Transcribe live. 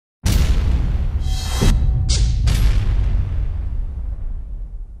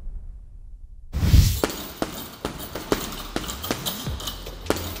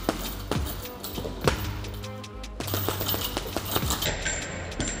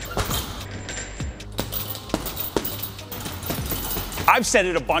I've said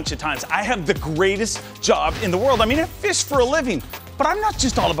it a bunch of times. I have the greatest job in the world. I mean, I fish for a living, but I'm not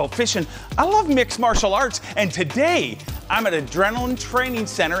just all about fishing. I love mixed martial arts, and today I'm at Adrenaline Training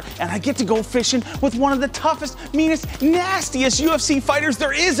Center, and I get to go fishing with one of the toughest, meanest, nastiest UFC fighters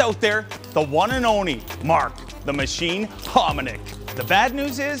there is out there, the one and only Mark the Machine Hominick. The bad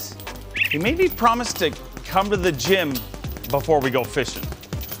news is, he made me promise to come to the gym before we go fishing.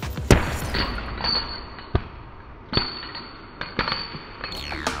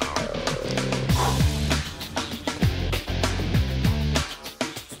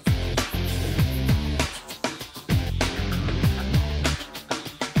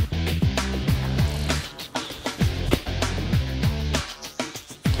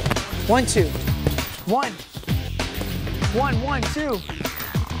 One, two. One. One, one, two.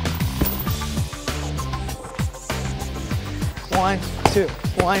 One, two.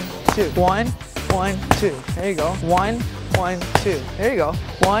 One, two. One, one, two. There you go. One, one, two. There you go.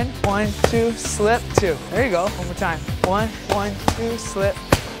 One, one, two, slip, two. There you go. One more time. One, one, two, slip.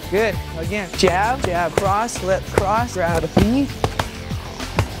 Good. Again. Jab, jab, cross, slip, cross, grab a feet.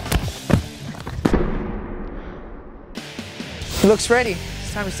 He looks ready.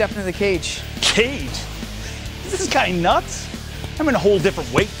 It's time to step into the cage. Cage? Is this guy nuts? I'm in a whole different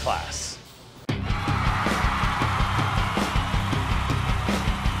weight class.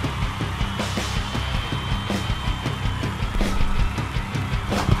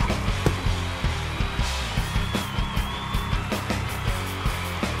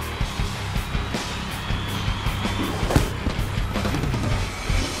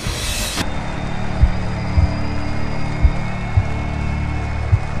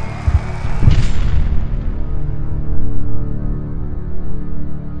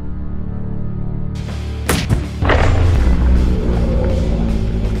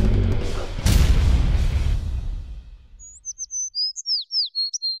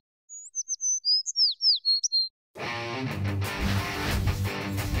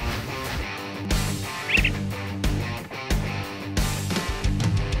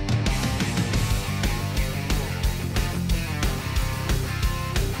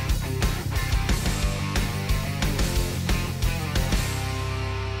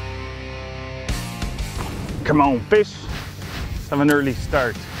 Come on, fish. Let's have an early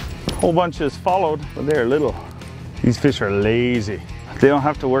start. A whole bunch has followed, but they're little. These fish are lazy. They don't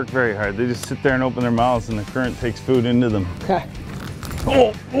have to work very hard. They just sit there and open their mouths and the current takes food into them. Okay.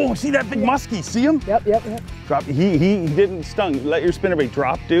 Oh, see that big muskie? See him? Yep. Drop. He didn't stung. Let your spinnerbait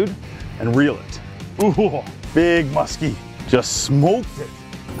drop, dude, and reel it. Ooh, big muskie. Just smoked it.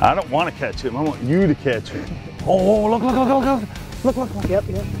 I don't want to catch him. I want you to catch him. Oh, look. Yep.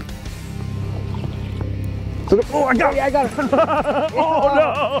 Oh, I got it. Yeah, I got it. Oh,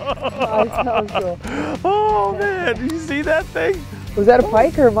 no. That was cool. Oh, man. Did you see that thing? Was that a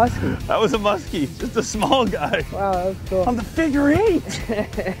pike or a muskie? That was a muskie. Just a small guy. Wow, that was cool. On the figure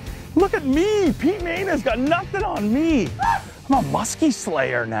 8. Look at me. Pete Mayna's got nothing on me. I'm a muskie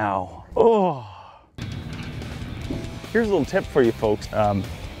slayer now. Oh. Here's a little tip for you folks.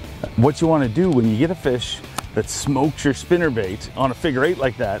 What you want to do when you get a fish that smokes your spinnerbait on a figure 8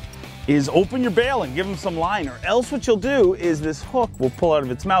 like that is open your bail and give him some line, or else what you'll do is this hook will pull out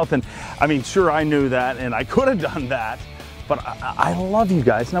of its mouth. And I mean, sure, I knew that and I could have done that, but I love you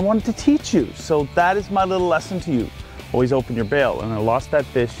guys and I wanted to teach you. So that is my little lesson to you. Always open your bail. And I lost that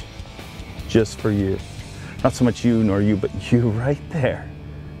fish just for you. Not so much you nor you, but you right there.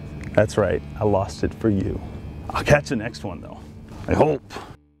 That's right, I lost it for you. I'll catch the next one though, I hope.